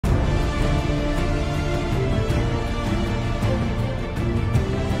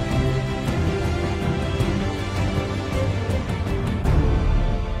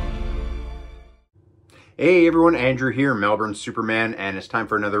Hey everyone, Andrew here, Melbourne Superman, and it's time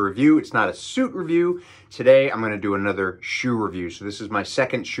for another review. It's not a suit review. Today I'm going to do another shoe review. So this is my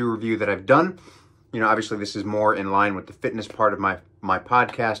second shoe review that I've done. You know, obviously this is more in line with the fitness part of my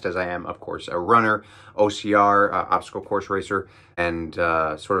podcast, as I am, of course, a runner, OCR, obstacle course racer, and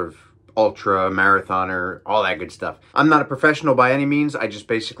sort of ultra marathoner, all that good stuff. I'm not a professional by any means. I just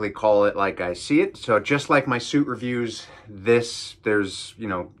basically call it like I see it. So just like my suit reviews, there's, you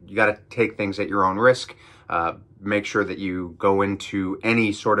know, you got to take things at your own risk. Make sure that you go into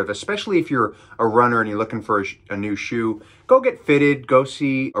any sort of, especially if you're a runner and you're looking for a new shoe, go get fitted, go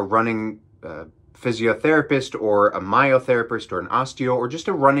see a running physiotherapist or a myotherapist or an osteo or just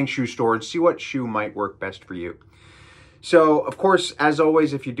a running shoe store and see what shoe might work best for you. So, of course, as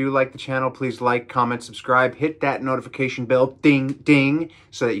always, if you do like the channel, please like, comment, subscribe, hit that notification bell, ding, ding,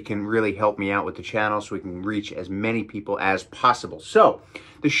 so that you can really help me out with the channel so we can reach as many people as possible. So,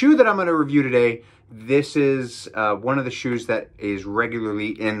 the shoe that I'm going to review today, this is one of the shoes that is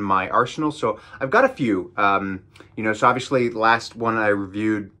regularly in my arsenal. So, I've got a few. You know, so obviously, the last one I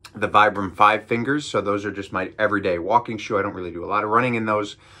reviewed, the Vibram 5 Fingers. So, those are just my everyday walking shoe. I don't really do a lot of running in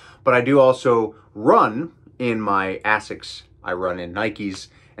those. But I do also run in my Asics. I run in Nikes.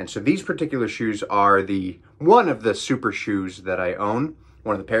 And so these particular shoes are one of the super shoes that I own,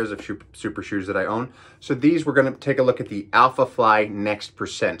 one of the pairs of super shoes that I own. So these, we're gonna take a look at the Alphafly Next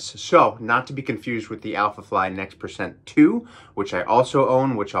Percents. So not to be confused with the Alphafly Next Percent 2, which I also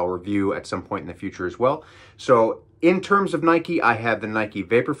own, which I'll review at some point in the future as well. So in terms of Nike, I have the Nike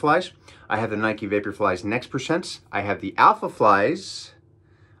Vaporflies. I have the Nike Vaporflies Next Percents. I have the Alphaflies,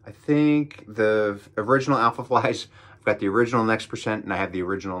 I think the original Alphaflies. I've got the original Next Percent and I have the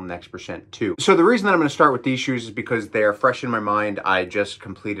original Next Percent 2. So the reason that I'm going to start with these shoes is because they are fresh in my mind. I just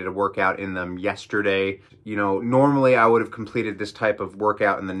completed a workout in them yesterday. You know, normally I would have completed this type of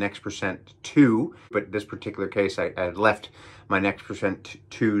workout in the Next Percent 2, but this particular case I had left my Next Percent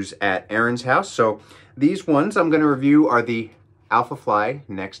 2s at Aaron's house. So these ones I'm going to review are the Alphafly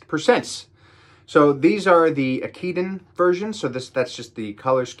Next Percents. So these are the Akiden version. So that's just the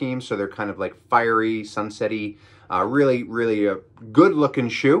color scheme. So they're kind of like fiery, sunsetty, really a good looking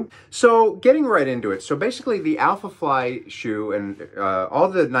shoe. So getting right into it. So basically the Alphafly shoe and all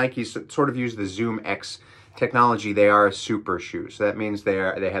the Nikes sort of use the Zoom X technology. They are a super shoe. So that means they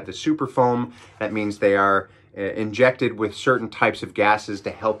have the super foam. That means they are injected with certain types of gases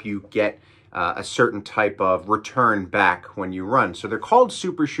to help you get a certain type of return back when you run. So they're called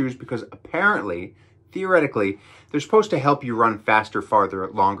super shoes because apparently, theoretically, they're supposed to help you run faster, farther,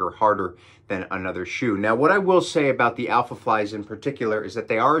 longer, harder than another shoe. Now, what I will say about the Alphaflies in particular is that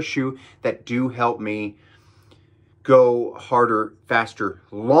they are a shoe that do help me go harder, faster,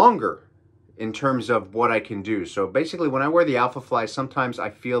 longer in terms of what I can do. So basically, when I wear the Alphaflies, sometimes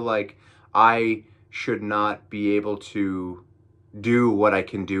I feel like I should not be able to do what I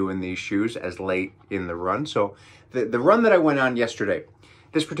can do in these shoes as late in the run. So the run that I went on yesterday,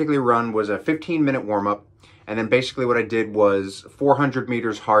 this particular run was a 15-minute warm-up, and then basically what I did was 400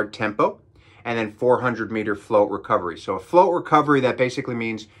 meters hard tempo, and then 400-meter float recovery. So a float recovery, that basically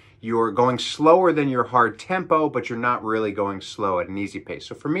means you're going slower than your hard tempo, but you're not really going slow at an easy pace.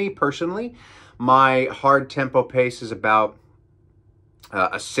 So for me personally, my hard tempo pace is about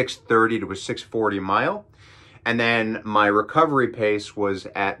a 6:30 to a 6:40 mile. And then my recovery pace was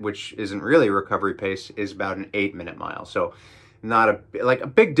which isn't really a recovery pace, is about an 8-minute mile. So not a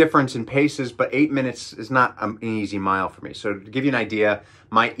big difference in paces, but 8 minutes is not an easy mile for me. So to give you an idea,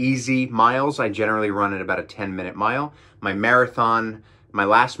 my easy miles, I generally run at about a 10-minute mile. My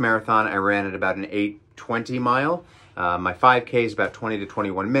last marathon, I ran at about an 8:20 mile. My 5K is about 20 to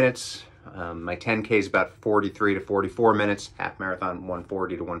 21 minutes. My 10K is about 43 to 44 minutes. Half marathon,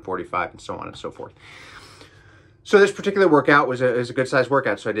 140 to 145, and so on and so forth. So this particular workout was a good sized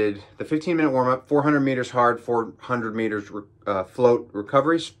workout. So I did the 15-minute warm-up, 400 meters hard, 400 meters float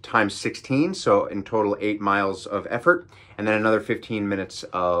recoveries times 16. So in total, 8 miles of effort, and then another 15 minutes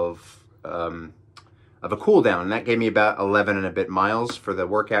of a cool down. And that gave me about 11 and a bit miles for the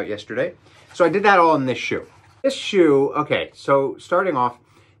workout yesterday. So I did that all in this shoe. This shoe, okay, so starting off,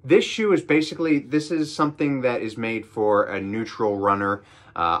 this shoe is basically, this is something that is made for a neutral runner.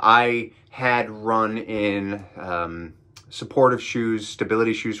 I had run in supportive shoes,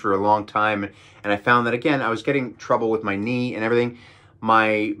 stability shoes for a long time, and I found that, again, I was getting trouble with my knee and everything.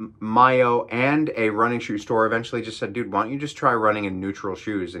 My myo and a running shoe store eventually just said, dude, why don't you just try running in neutral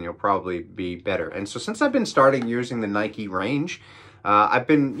shoes and you'll probably be better. And so since I've been starting using the Nike range, I've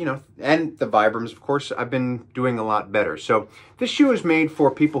been, you know, and the Vibrams, of course, I've been doing a lot better. So this shoe is made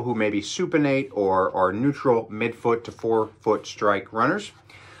for people who may be supinate or neutral midfoot to forefoot strike runners.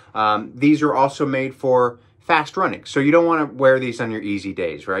 These are also made for fast running. So you don't want to wear these on your easy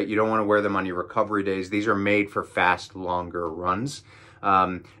days, right? You don't want to wear them on your recovery days. These are made for fast, longer runs.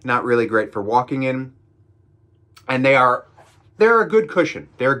 Not really great for walking in. And they're a good cushion.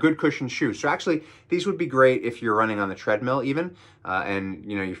 They're a good cushion shoe. So actually, these would be great if you're running on the treadmill even, and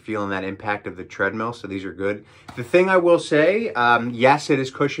you know, you're feeling that impact of the treadmill. So these are good. The thing I will say, yes, it is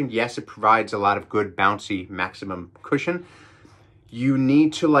cushioned. Yes, it provides a lot of good bouncy maximum cushion. You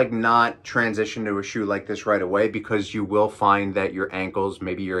need to like not transition to a shoe like this right away, because you will find that your ankles,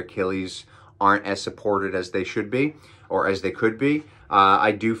 maybe your Achilles, aren't as supported as they should be or as they could be.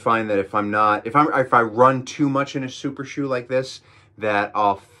 I do find that if I run too much in a super shoe like this, that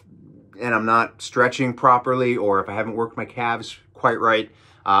and I'm not stretching properly, or if I haven't worked my calves quite right,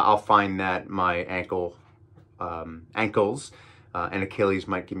 I'll find that my ankles and Achilles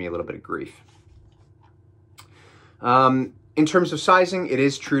might give me a little bit of grief. In terms of sizing, it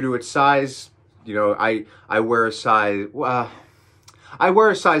is true to its size. You know, I wear a size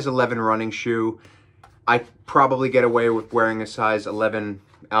 11 running shoe. I probably get away with wearing a size 11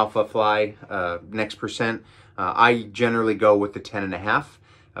 Alphafly Next percent. I generally go with the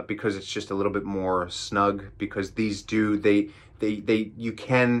 10.5 because it's just a little bit more snug, because these you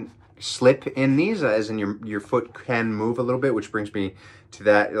can slip in these, as in your foot can move a little bit, which brings me to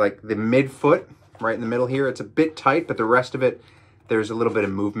that, like the midfoot right in the middle here. It's a bit tight, but the rest of it, there's a little bit of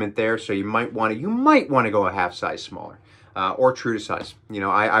movement there. So you might want to go a half size smaller, or true to size. You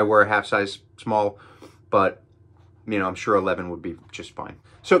know, I wear a half size small, but you know, I'm sure 11 would be just fine.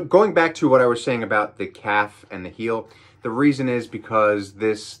 So going back to what I was saying about the calf and the heel, the reason is because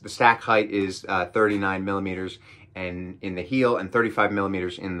the stack height is 39 millimeters and in the heel, and 35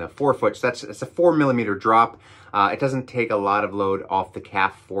 millimeters in the forefoot. So that's a 4 millimeter drop. It doesn't take a lot of load off the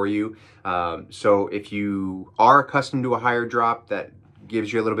calf for you. So if you are accustomed to a higher drop that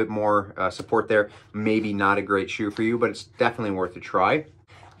gives you a little bit more support there, maybe not a great shoe for you, but it's definitely worth a try.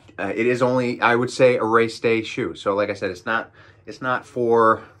 It is only, I would say, a race day shoe. So like I said, it's not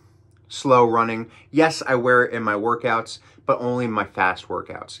for slow running. Yes, I wear it in my workouts, but only my fast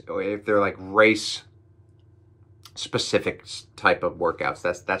workouts. If they're like race specific type of workouts,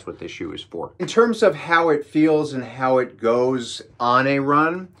 that's what this shoe is for. In terms of how it feels and how it goes on a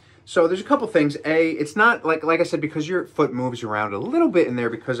run, so there's a couple things. It's not like I said, because your foot moves around a little bit in there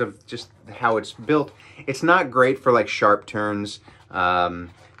because of just how it's built, it's not great for like sharp turns. The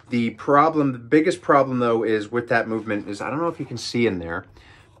biggest problem though is with that movement is, I don't know if you can see in there,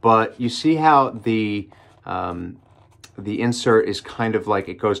 but you see how the insert is kind of like,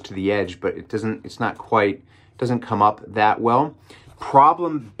 it goes to the edge, but it's not quite, doesn't come up that well.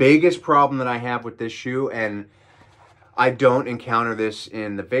 Biggest problem that I have with this shoe, and I don't encounter this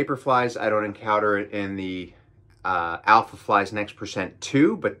in the Vaporflies, I don't encounter it in the Alphafly's Next Percent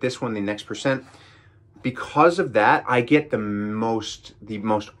 2, but this one, the Next Percent, because of that, I get the most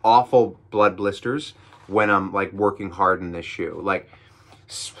awful blood blisters when I'm like working hard in this shoe. Like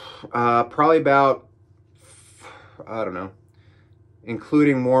probably about, I don't know,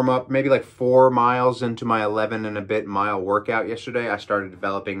 including warm up, maybe like 4 miles into my 11 and a bit mile workout yesterday, I started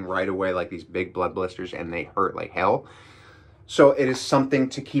developing right away like these big blood blisters, and they hurt like hell. So it is something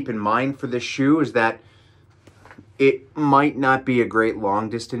to keep in mind for this shoe, is that it might not be a great long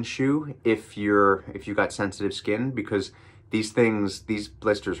distance shoe if you've got sensitive skin, because these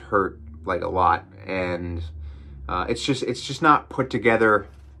blisters hurt like a lot, and it's just not put together.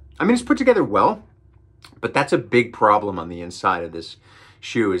 I mean, it's put together well, but that's a big problem on the inside of this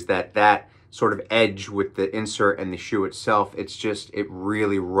shoe, is that sort of edge with the insert and the shoe itself. It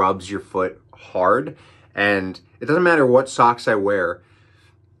really rubs your foot hard, and it doesn't matter what socks I wear,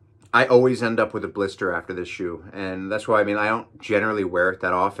 I always end up with a blister after this shoe. And that's why, I mean, I don't generally wear it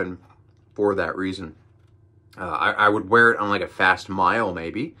that often for that reason. I would wear it on like a fast mile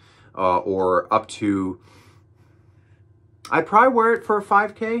maybe, or up to, I'd probably wear it for a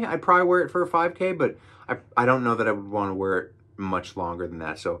 5K. But I don't know that I would want to wear it much longer than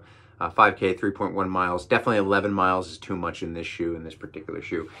that. So 5K, 3.1 miles, definitely 11 miles is too much in this shoe, in this particular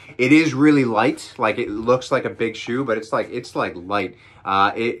shoe. It is really light. Like, it looks like a big shoe, but it's like light.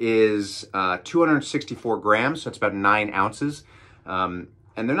 It is 264 grams, so it's about 9 ounces. And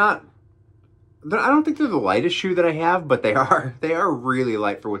I don't think they're the lightest shoe that I have, but they are really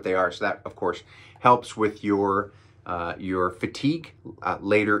light for what they are. So that, of course, helps with your fatigue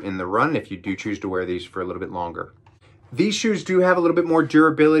later in the run, if you do choose to wear these for a little bit longer. These shoes do have a little bit more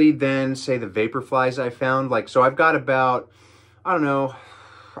durability than, say, the Vaporflies I found. Like, so I've got about, I don't know,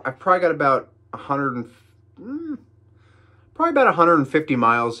 I've probably got about 150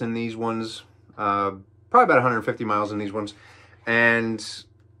 miles in these ones. And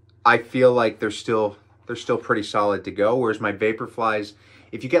I feel like they're still pretty solid to go. Whereas my Vaporflies,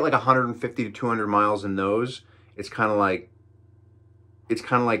 if you get like 150 to 200 miles in those, it's kind of like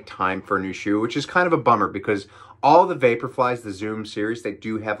time for a new shoe, which is kind of a bummer because all the Vaporflies, the Zoom series, they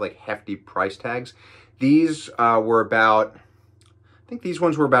do have like hefty price tags. These were about, I think these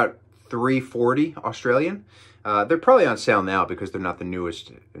ones were about $340 Australian. They're probably on sale now because they're not the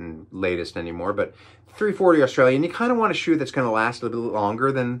newest and latest anymore, but $340 Australian. You kind of want a shoe that's going to last a little bit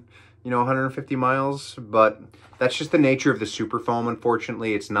longer than, 150 miles, but that's just the nature of the super foam.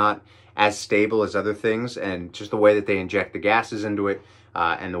 Unfortunately, it's not as stable as other things, and just the way that they inject the gases into it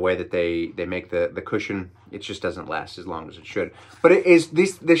and the way that they make the cushion, it just doesn't last as long as it should. But it is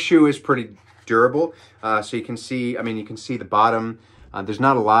this shoe is pretty durable. So you can see, you can see the bottom. There's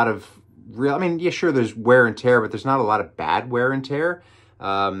not a lot of real, yeah, sure, there's wear and tear, but there's not a lot of bad wear and tear.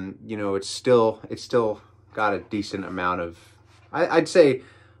 It's still got a decent amount of, I'd say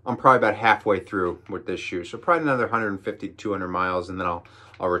I'm probably about halfway through with this shoe. So probably another 150 to 200 miles, and then I'll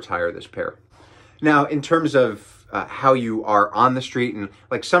retire this pair. Now, in terms of how you are on the street, and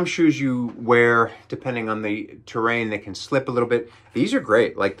like some shoes you wear, depending on the terrain, they can slip a little bit. These are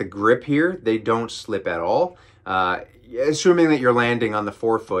great. Like the grip here, they don't slip at all. Assuming that you're landing on the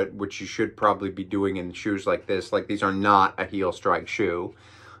forefoot, which you should probably be doing in shoes like this. Like these are not a heel strike shoe.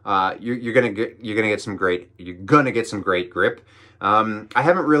 You're gonna get some great grip. I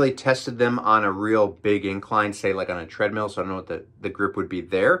haven't really tested them on a real big incline, say like on a treadmill, so I don't know what the grip would be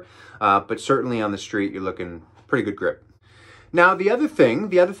there. But certainly on the street, you're looking pretty good grip. Now, the other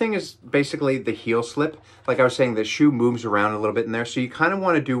thing is basically the heel slip. Like I was saying, the shoe moves around a little bit in there, so you kind of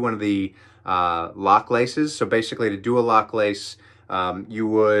want to do one of the lock laces. So basically, to do a lock lace, you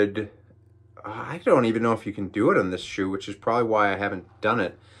would, I don't even know if you can do it on this shoe, which is probably why I haven't done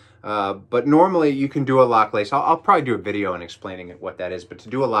it. But normally you can do a lock lace. I'll probably do a video on explaining what that is, but to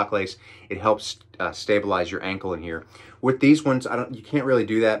do a lock lace, it helps stabilize your ankle in here. With these ones, you can't really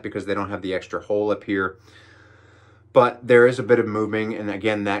do that because they don't have the extra hole up here. But there is a bit of moving, and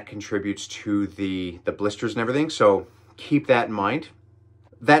again, that contributes to the blisters and everything, so keep that in mind.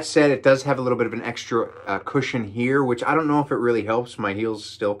 That said, it does have a little bit of an extra cushion here, which I don't know if it really helps. My heels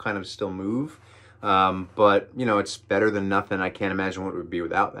still move. But, it's better than nothing. I can't imagine what it would be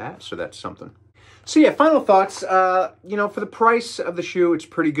without that, so that's something. So yeah, final thoughts. For the price of the shoe, it's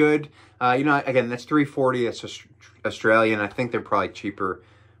pretty good. Again, that's $340. That's Australian. I think they're probably cheaper.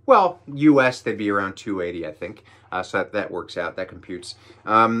 Well, US, they'd be around $280, I think. So that works out. That computes.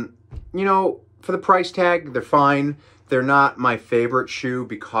 For the price tag, they're fine. They're not my favorite shoe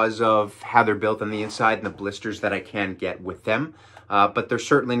because of how they're built on the inside and the blisters that I can get with them. But they're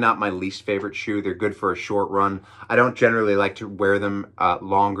certainly not my least favorite shoe. They're good for a short run. I don't generally like to wear them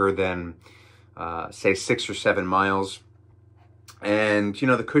longer than, say, 6 or 7 miles. And,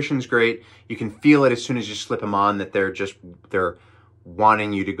 the cushion's great. You can feel it as soon as you slip them on that they're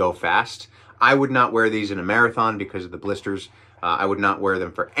wanting you to go fast. I would not wear these in a marathon because of the blisters. I would not wear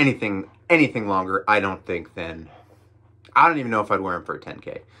them for anything longer, I don't think, than... I don't even know if I'd wear them for a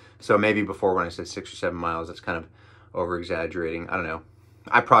 10K. So maybe before, when I said 6 or 7 miles, that's kind of over-exaggerating. I don't know.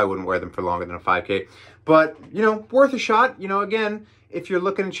 I probably wouldn't wear them for longer than a 5K. But, worth a shot. Again, if you're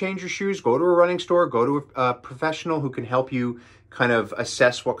looking to change your shoes, go to a running store, go to a professional who can help you kind of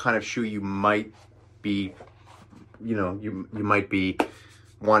assess what kind of shoe you might be, you might be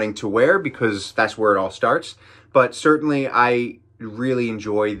wanting to wear, because that's where it all starts. But certainly, I really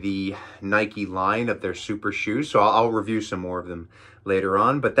enjoy the Nike line of their super shoes, so I'll review some more of them later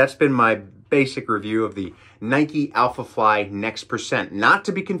on. But that's been my basic review of the Nike Alphafly Next Percent, not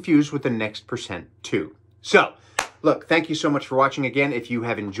to be confused with the Next Percent 2. So, look, thank you so much for watching. Again, if you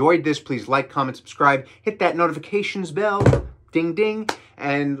have enjoyed this, please like, comment, subscribe, hit that notifications bell, ding ding,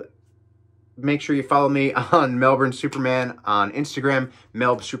 and make sure you follow me on Melbourne Superman on Instagram,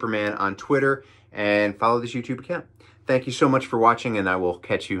 Melb Superman on Twitter, and follow this YouTube account. Thank you so much for watching, and I will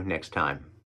catch you next time.